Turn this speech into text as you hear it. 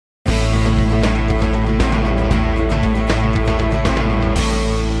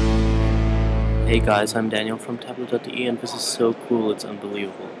Hey guys, I'm Daniel from TBLT.de and this is so cool, it's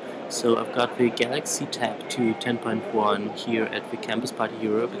unbelievable. So I've got the Galaxy Tab 2 10.1 here at the Campus Party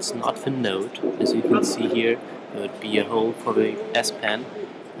Europe. It's not the Note, as you can see here. There would be a hole for the S Pen,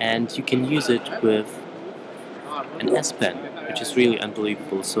 and you can use it with an S Pen, which is really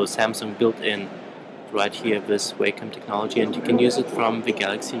unbelievable. So Samsung built in right here this Wacom technology, and you can use it from the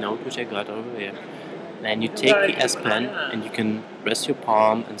Galaxy Note, which I got over there. And you take the S Pen and you can rest your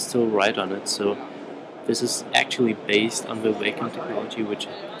palm and still write on it. So this is actually based on the Wacom technology, which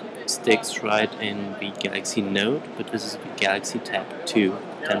sticks right in the Galaxy Note, but this is the Galaxy Tab 2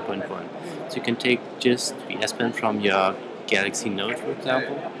 10.1. So you can take just the S Pen from your Galaxy Note, for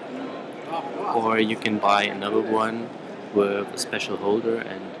example, or you can buy another one with a special holder,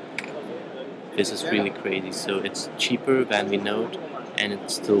 and this is really crazy. So it's cheaper than the Note and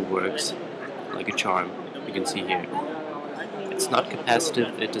it still works like a charm, you can see here. It's not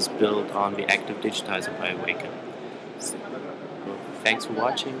capacitive, it is built on the active digitizer by Wacom. So, thanks for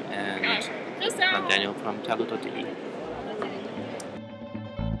watching, and I'm Daniel from TBLT.de.